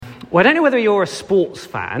Well, I don't know whether you're a sports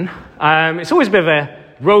fan. It's always a bit of a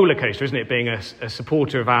roller coaster, isn't it, being a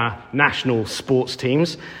supporter of our national sports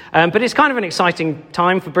teams. But it's kind of an exciting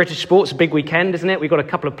time for British sports, a big weekend, isn't it? We've got a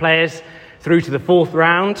couple of players through to the fourth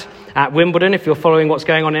round at Wimbledon, if you're following what's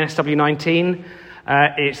going on in SW19.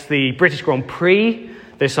 It's the British Grand Prix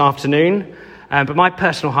this afternoon. But my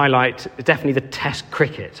personal highlight is definitely the Test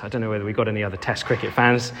cricket. I don't know whether we've got any other Test cricket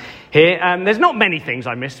fans here. There's not many things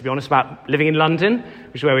I miss, to be honest, about living in London,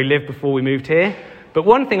 which is where we lived before we moved here. But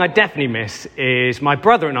one thing I definitely miss is my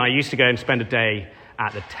brother and I used to go and spend a day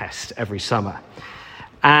at the Test every summer.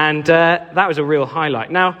 And that was a real highlight.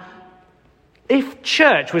 Now, if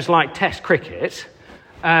church was like Test cricket,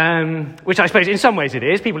 which I suppose in some ways it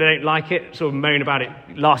is, people who don't like it sort of moan about it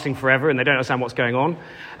lasting forever and they don't understand what's going on.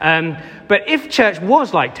 But if church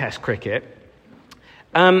was like Test cricket,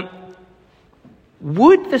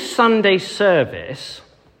 would the Sunday service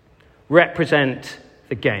represent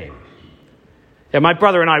the game? Yeah, my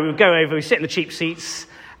brother and I, we would go over, we sit in the cheap seats,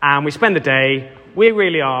 and we spend the day. We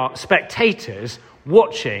really are spectators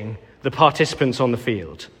watching the participants on the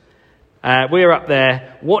field. We're up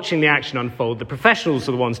there watching the action unfold. The professionals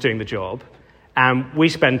are the ones doing the job, and we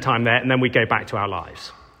spend time there, and then we go back to our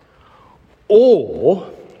lives.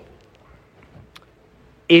 Or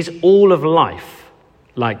is all of life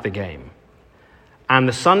like the game? And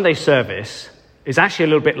the Sunday service is actually a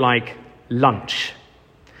little bit like lunch.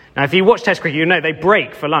 Now, if you watch Test cricket, you know they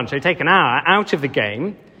break for lunch. They take an hour out of the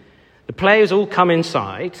game. The players all come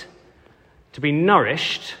inside to be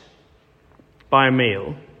nourished by a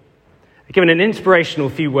meal. They're given an inspirational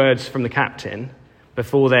few words from the captain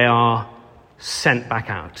before they are sent back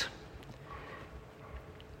out.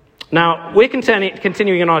 Now, we're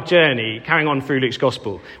continuing on our journey, carrying on through Luke's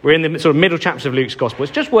Gospel. We're in the sort of middle chapters of Luke's Gospel.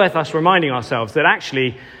 It's just worth us reminding ourselves that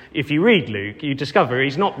actually, if you read Luke, you discover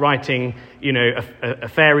he's not writing, a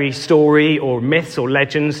fairy story or myths or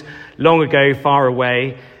legends long ago, far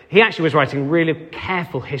away. He actually was writing really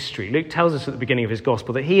careful history. Luke tells us at the beginning of his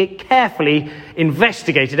Gospel that he carefully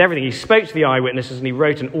investigated everything. He spoke to the eyewitnesses and he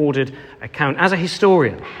wrote an ordered account as a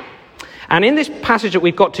historian. And in this passage that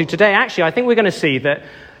we've got to today, actually, I think we're going to see that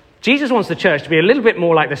Jesus wants the church to be a little bit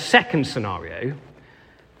more like the second scenario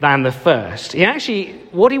than the first.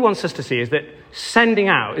 What he wants us to see is that sending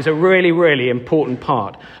out is a really, really important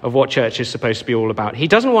part of what church is supposed to be all about. He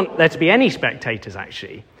doesn't want there to be any spectators,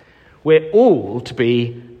 actually. We're all to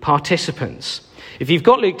be participants. If you've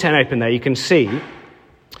got Luke 10 open there, you can see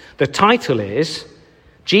the title is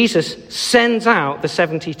Jesus Sends Out the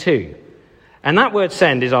 72. And that word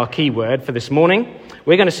send is our key word for this morning.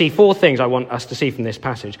 We're going to see four things I want us to see from this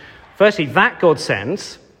passage. Firstly, that God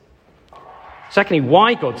sends. Secondly,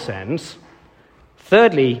 why God sends.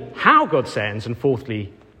 Thirdly, how God sends. And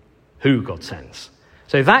fourthly, who God sends.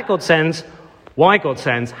 So that God sends, why God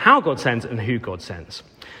sends, how God sends, and who God sends.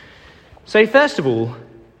 So first of all,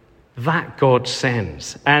 that God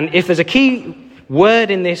sends. And if there's a key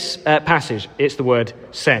word in this passage, it's the word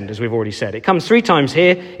send, as we've already said. It comes three times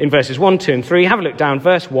here in verses 1, 2, and 3. Have a look down.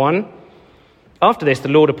 Verse 1. After this, the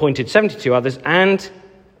Lord appointed 72 others and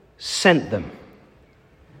sent them.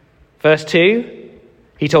 Verse 2.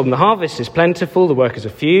 He told them the harvest is plentiful, the workers are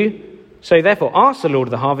few. So therefore ask the Lord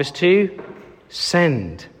of the harvest to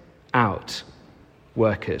send out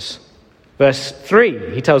workers. Verse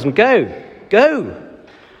 3. He tells them, go.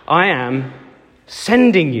 I am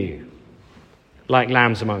sending you like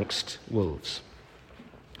lambs amongst wolves.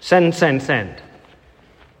 Send.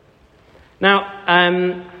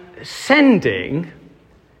 Now, sending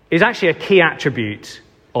is actually a key attribute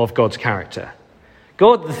of God's character.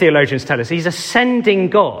 God, the theologians tell us, he's a sending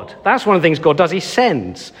God. That's one of the things God does. He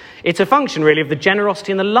sends. It's a function, really, of the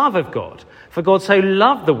generosity and the love of God. For God so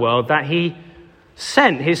loved the world that he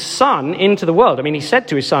sent his son into the world. I mean, he said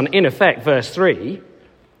to his son, in effect, verse 3,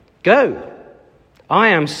 go. I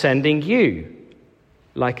am sending you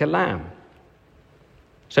like a lamb.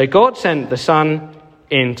 So God sent the Son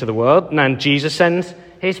into the world, and Jesus sends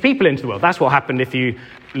his people into the world. That's what happened if you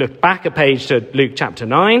look back a page to Luke chapter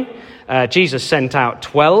 9. Jesus sent out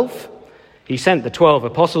 12. He sent the 12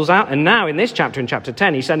 apostles out, and now in this chapter, in chapter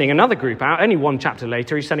 10, he's sending another group out. Only one chapter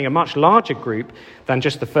later, he's sending a much larger group than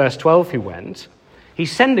just the first 12 who went.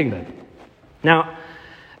 He's sending them. Now,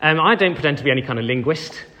 I don't pretend to be any kind of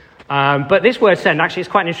linguist, but this word send actually is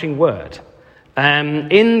quite an interesting word.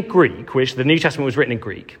 In Greek, which the New Testament was written in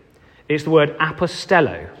Greek, it's the word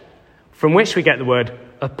apostello, from which we get the word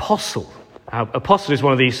apostle. Apostle is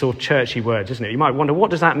one of these sort of churchy words, isn't it? You might wonder, what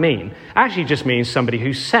does that mean? Actually, it just means somebody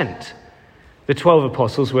who's sent. The 12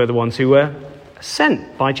 apostles were the ones who were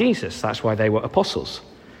sent by Jesus. That's why they were apostles.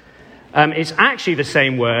 It's actually the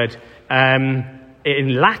same word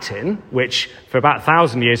in Latin, which for about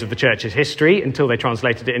 1,000 years of the church's history, until they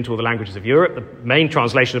translated it into all the languages of Europe, the main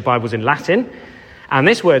translation of the Bible was in Latin. And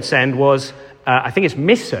this word send was, I think it's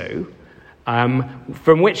misso,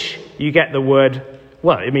 from which you get the word,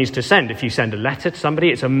 well, it means to send. If you send a letter to somebody,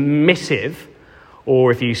 it's a missive.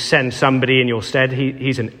 Or if you send somebody in your stead,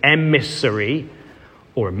 he's an emissary,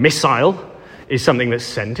 or a missile is something that's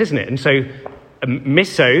sent, isn't it? And so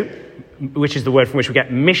misso, which is the word from which we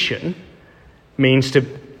get mission, means to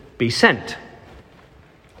be sent.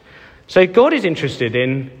 So God is interested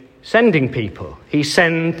in sending people. He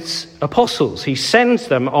sends apostles. He sends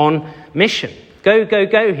them on mission. Go, go,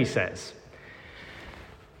 go, he says.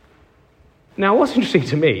 Now, what's interesting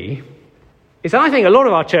to me is I think a lot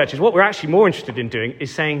of our churches, what we're actually more interested in doing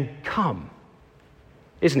is saying, come,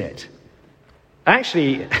 isn't it?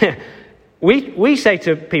 Actually, we say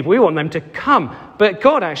to people, we want them to come. But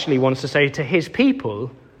God actually wants to say to his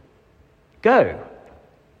people, go.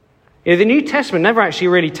 You know, the New Testament never actually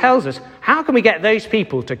really tells us, how can we get those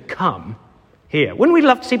people to come here? Wouldn't we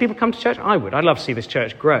love to see people come to church? I would. I'd love to see this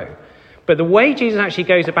church grow. But the way Jesus actually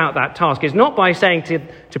goes about that task is not by saying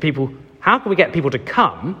to people, how can we get people to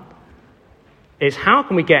come? It's how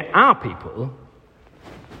can we get our people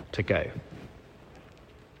to go?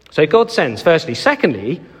 So God sends, firstly.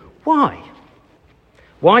 Secondly, why?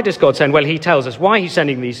 Why does God send? Well, he tells us why he's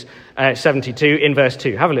sending these 72 in verse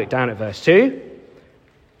 2. Have a look down at verse 2.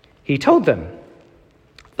 He told them,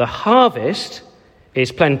 the harvest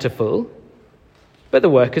is plentiful, but the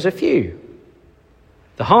workers are few.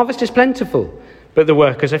 The harvest is plentiful, but the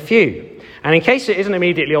workers are few. And in case it isn't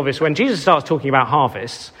immediately obvious, when Jesus starts talking about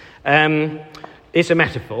harvests, it's a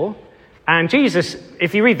metaphor. And Jesus,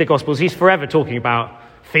 if you read the Gospels, he's forever talking about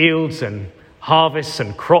fields and harvests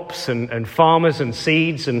and crops and farmers and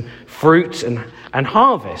seeds and fruit and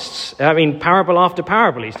harvests. I mean, parable after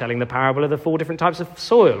parable, he's telling the parable of the 4 different types of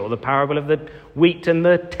soil, or the parable of the wheat and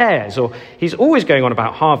the tares, or he's always going on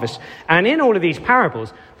about harvest. And in all of these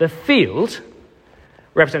parables, the field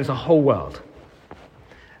represents the whole world.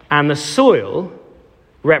 And the soil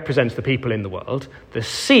represents the people in the world. The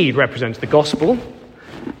seed represents the gospel.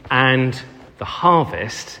 And the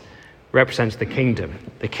harvest represents the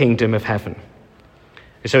kingdom of heaven.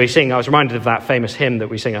 So I was reminded of that famous hymn that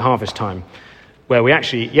we sing at harvest time, where we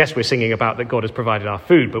actually, yes, we're singing about that God has provided our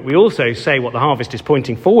food, but we also say what the harvest is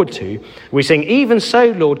pointing forward to. We sing, even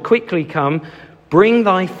so, Lord, quickly come, bring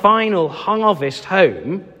thy final harvest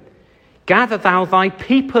home, gather thou thy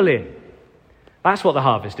people in. That's what the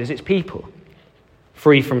harvest is, it's people,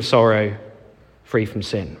 free from sorrow, free from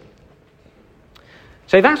sin.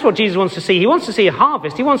 So that's what Jesus wants to see. He wants to see a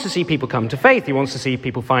harvest. He wants to see people come to faith. He wants to see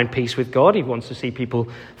people find peace with God. He wants to see people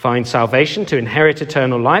find salvation, to inherit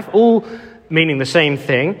eternal life, all meaning the same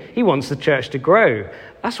thing. He wants the church to grow.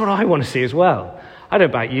 That's what I want to see as well. I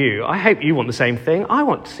don't know about you. I hope you want the same thing. I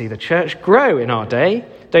want to see the church grow in our day,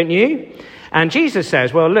 don't you? And Jesus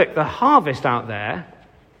says, well, look, the harvest out there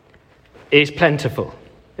is plentiful.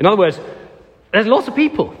 In other words, there's lots of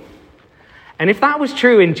people. And if that was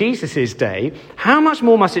true in Jesus' day, how much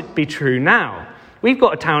more must it be true now? We've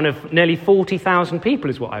got a town of nearly 40,000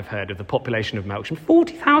 people is what I've heard of the population of Melksham.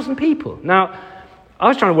 40,000 people. Now, I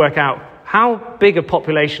was trying to work out how big a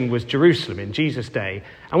population was Jerusalem in Jesus' day.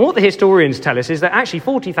 And what the historians tell us is that actually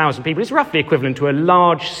 40,000 people is roughly equivalent to a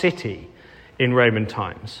large city in Roman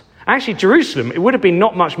times. Actually, Jerusalem, it would have been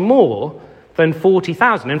not much more than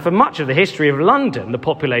 40,000. And for much of the history of London, the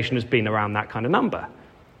population has been around that kind of number.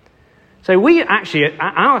 So we actually,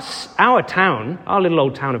 our town, our little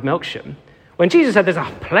old town of Melksham, when Jesus said there's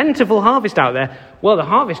a plentiful harvest out there, well, the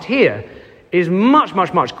harvest here is much,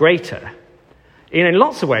 much, much greater. In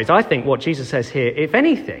lots of ways, I think what Jesus says here, if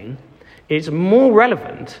anything, is more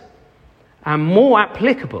relevant and more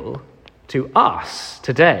applicable to us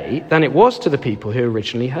today than it was to the people who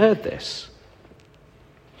originally heard this.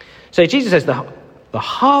 So Jesus says the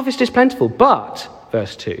harvest is plentiful, but,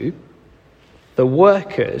 verse 2, the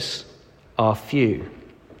workers are few.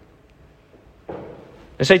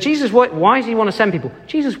 And so Jesus, why does he want to send people?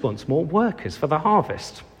 Jesus wants more workers for the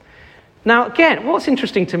harvest. Now, again, what's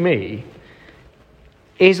interesting to me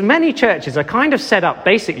is many churches are kind of set up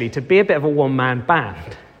basically to be a bit of a one-man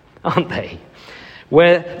band, aren't they?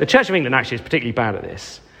 Where the Church of England actually is particularly bad at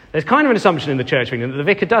this. There's kind of an assumption in the Church of England that the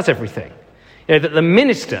vicar does everything. You know, that the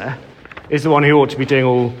minister is the one who ought to be doing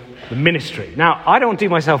all the ministry. Now, I don't do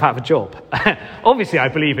myself out of a job. Obviously, I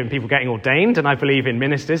believe in people getting ordained, and I believe in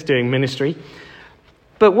ministers doing ministry.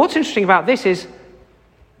 But what's interesting about this is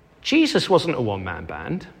Jesus wasn't a one-man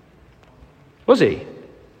band, was he?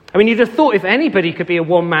 I mean, you'd have thought if anybody could be a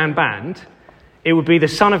one-man band, It would be the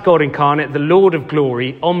Son of God incarnate, the Lord of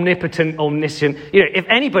glory, omnipotent, omniscient. If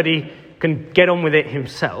anybody can get on with it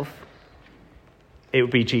himself, it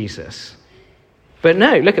would be Jesus. But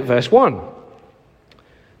no, look at verse 1.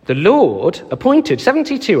 The Lord appointed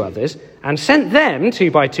 72 others and sent them 2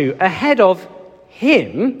 by 2 ahead of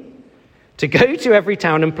him to go to every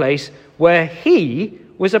town and place where he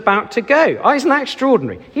was about to go. Isn't that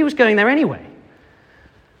extraordinary? He was going there anyway.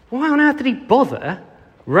 Why on earth did he bother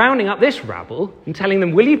rounding up this rabble and telling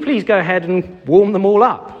them, will you please go ahead and warm them all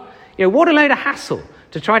up? What a load of hassle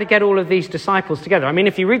to try to get all of these disciples together. I mean,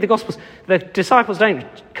 if you read the Gospels, the disciples don't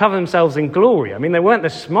cover themselves in glory. I mean, they weren't the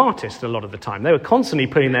smartest a lot of the time. They were constantly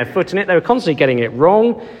putting their foot in it. They were constantly getting it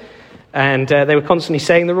wrong. And they were constantly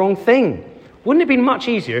saying the wrong thing. Wouldn't it have been much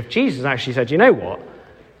easier if Jesus actually said, you know what?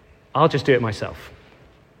 I'll just do it myself.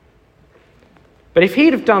 But if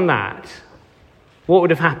he'd have done that, what would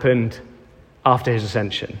have happened after his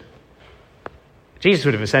ascension? Jesus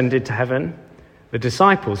would have ascended to heaven. The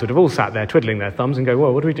disciples would have all sat there twiddling their thumbs and go,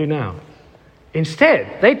 well, what do we do now?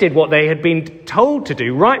 Instead, they did what they had been told to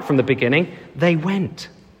do right from the beginning. They went.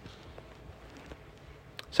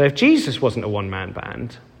 So if Jesus wasn't a one-man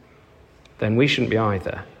band, then we shouldn't be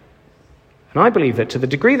either. And I believe that to the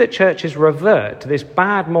degree that churches revert to this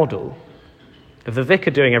bad model of the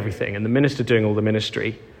vicar doing everything and the minister doing all the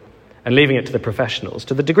ministry and leaving it to the professionals,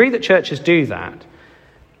 to the degree that churches do that,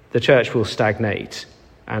 the church will stagnate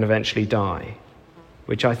and eventually die,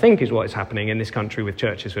 which I think is what is happening in this country with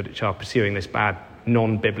churches which are pursuing this bad,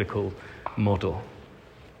 non-biblical model.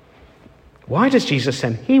 Why does Jesus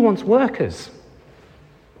send? He wants workers.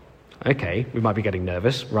 Okay, we might be getting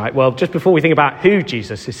nervous, right? Well, just before we think about who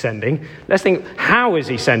Jesus is sending, let's think, how is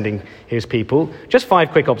he sending his people? Just 5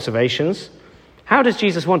 quick observations. How does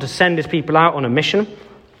Jesus want to send his people out on a mission?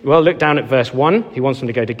 Well, look down at verse 1. He wants them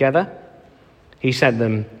to go together. He sent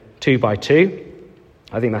them 2 by 2.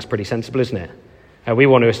 I think that's pretty sensible, isn't it? We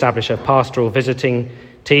want to establish a pastoral visiting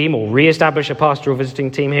team or re-establish a pastoral visiting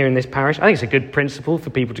team here in this parish. I think it's a good principle for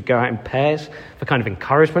people to go out in pairs, for kind of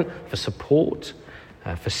encouragement, for support,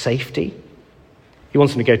 for safety. He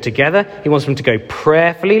wants them to go together. He wants them to go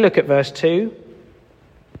prayerfully. Look at verse 2.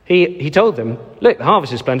 He told them, look, the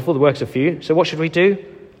harvest is plentiful, the workers are few, so what should we do?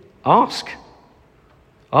 Ask.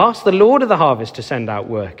 Ask the Lord of the harvest to send out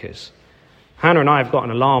workers. Hannah and I have got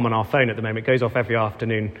an alarm on our phone at the moment. It goes off every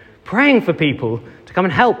afternoon, praying for people to come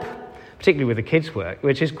and help, particularly with the kids' work,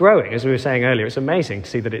 which is growing. As we were saying earlier, it's amazing to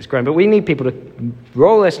see that it's growing. But we need people to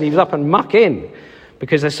roll their sleeves up and muck in,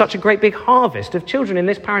 because there's such a great big harvest of children. In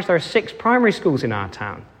this parish, there are 6 primary schools in our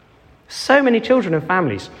town. So many children and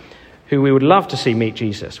families who we would love to see meet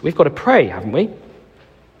Jesus. We've got to pray, haven't we?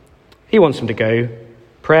 He wants them to go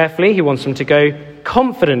prayerfully. He wants them to go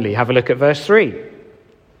confidently. Have a look at verse 3.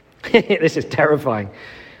 This is terrifying.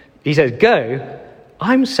 He says, go,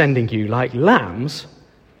 I'm sending you like lambs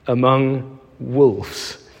among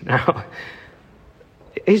wolves. Now,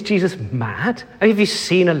 is Jesus mad? Have you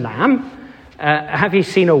seen a lamb? Have you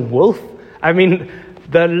seen a wolf? I mean,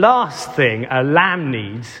 the last thing a lamb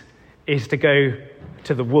needs is to go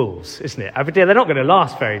to the wolves, isn't it? They're not going to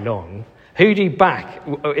last very long. Who do you back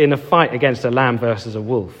in a fight against a lamb versus a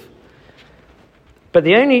wolf? But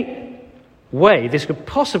the only way this could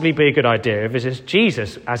possibly be a good idea is if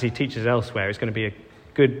Jesus, as he teaches elsewhere, is going to be a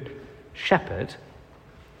good shepherd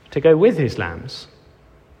to go with his lambs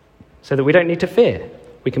so that we don't need to fear.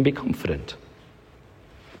 We can be confident.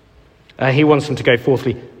 He wants them to go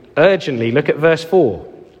fourthly, urgently. Look at verse 4.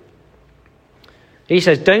 He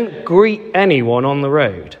says, don't greet anyone on the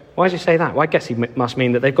road. Why does he say that? Well, I guess he must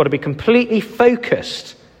mean that they've got to be completely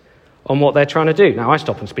focused on what they're trying to do. Now, I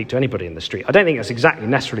stop and speak to anybody in the street. I don't think that's exactly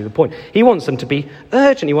necessarily the point. He wants them to be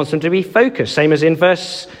urgent. He wants them to be focused. Same as in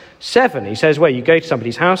verse 7. He says, well, you go to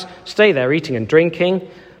somebody's house, stay there eating and drinking,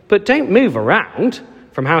 but don't move around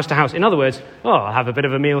from house to house. In other words, I'll have a bit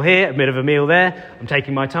of a meal here, a bit of a meal there. I'm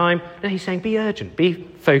taking my time. No, he's saying be urgent, be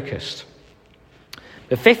focused.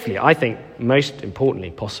 But fifthly, I think most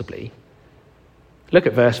importantly, possibly, look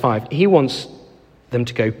at verse 5. He wants them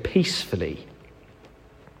to go peacefully.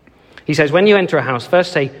 He says, when you enter a house,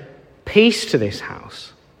 first say, peace to this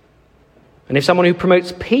house. And if someone who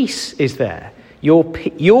promotes peace is there, your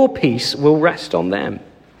peace will rest on them.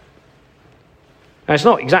 Now, it's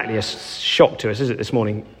not exactly a shock to us, is it, this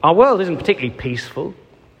morning? Our world isn't particularly peaceful.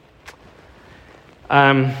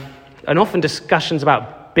 And often discussions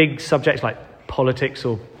about big subjects like politics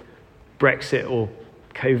or Brexit or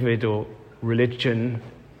COVID or religion,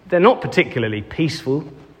 they're not particularly peaceful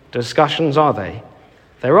discussions, are they?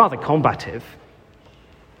 They're rather combative.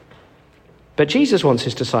 But Jesus wants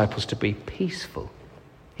his disciples to be peaceful.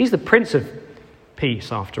 He's the Prince of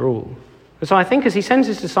Peace, after all. And so I think as he sends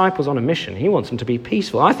his disciples on a mission, he wants them to be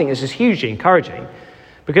peaceful. I think this is hugely encouraging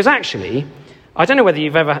because actually, I don't know whether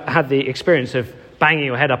you've ever had the experience of banging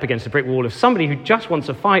your head up against a brick wall of somebody who just wants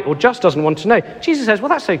to fight or just doesn't want to know. Jesus says, well,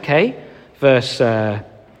 that's okay. Verse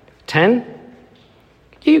 10,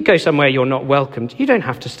 you go somewhere you're not welcomed. You don't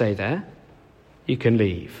have to stay there. You can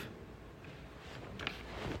leave.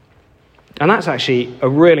 And that's actually a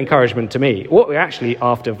real encouragement to me. What we're actually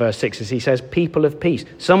after, verse 6, is he says, people of peace.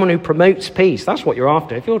 Someone who promotes peace. That's what you're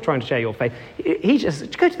after. If you're trying to share your faith, he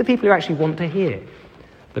just go to the people who actually want to hear.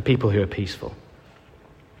 The people who are peaceful.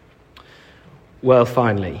 Well,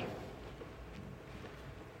 finally,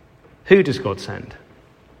 who does God send?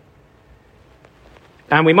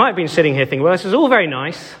 And we might have been sitting here thinking, well, this is all very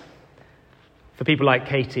nice for people like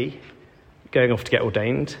Katie going off to get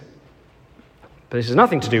ordained. But this has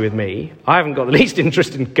nothing to do with me. I haven't got the least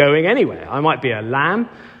interest in going anywhere. I might be a lamb,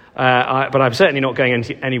 but I'm certainly not going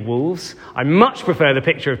into any wolves. I much prefer the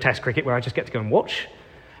picture of Test cricket where I just get to go and watch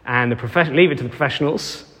and leave it to the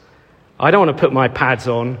professionals. I don't want to put my pads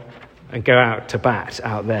on and go out to bat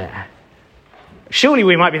out there. Surely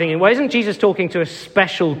we might be thinking, well, isn't Jesus talking to a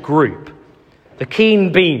special group? The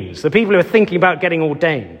keen beans, the people who are thinking about getting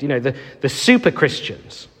ordained, the super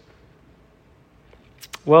Christians.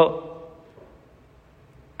 Well,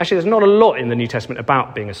 actually, there's not a lot in the New Testament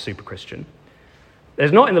about being a super Christian.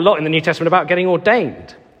 There's not a lot in the New Testament about getting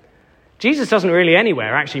ordained. Jesus doesn't really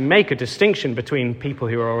anywhere actually make a distinction between people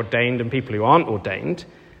who are ordained and people who aren't ordained.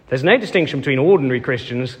 There's no distinction between ordinary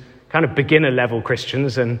Christians, kind of beginner-level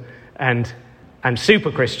Christians, and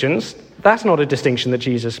super Christians. That's not a distinction that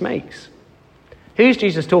Jesus makes. Who's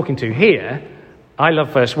Jesus talking to here? I love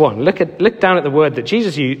verse 1. Look down at the word that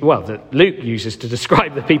that Luke uses to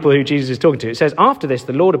describe the people who Jesus is talking to. It says, after this,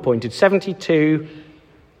 the Lord appointed 72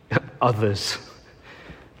 others.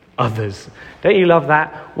 Others. Don't you love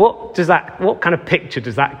that? What kind of picture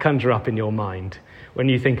does that conjure up in your mind when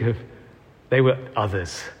you think of they were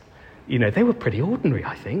others? They were pretty ordinary,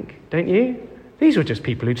 I think, don't you? These were just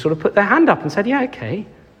people who'd sort of put their hand up and said, yeah, okay,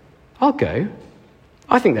 I'll go.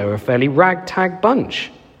 I think they were a fairly ragtag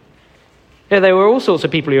bunch. Yeah, there were all sorts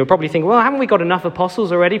of people who were probably thinking, well, haven't we got enough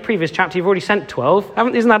apostles already? Previous chapter, you've already sent 12.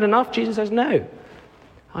 Isn't that enough? Jesus says, no.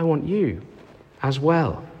 I want you as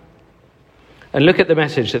well. And look at the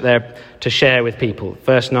message that they're to share with people.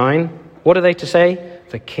 Verse 9, what are they to say?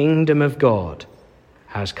 The kingdom of God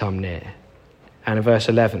has come near. And in verse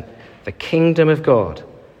 11, the kingdom of God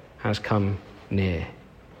has come near.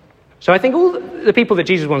 So I think all the people that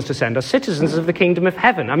Jesus wants to send are citizens of the kingdom of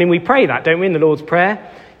heaven. I mean, we pray that, don't we, in the Lord's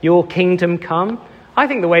Prayer? Your kingdom come. I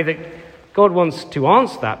think the way that God wants to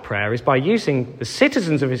answer that prayer is by using the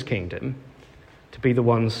citizens of his kingdom to be the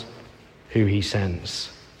ones who he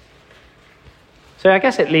sends. So I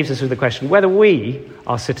guess it leaves us with the question whether we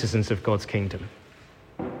are citizens of God's kingdom.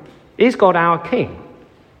 Is God our king?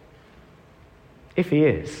 If he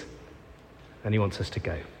is, then he wants us to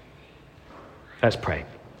go. Let's pray.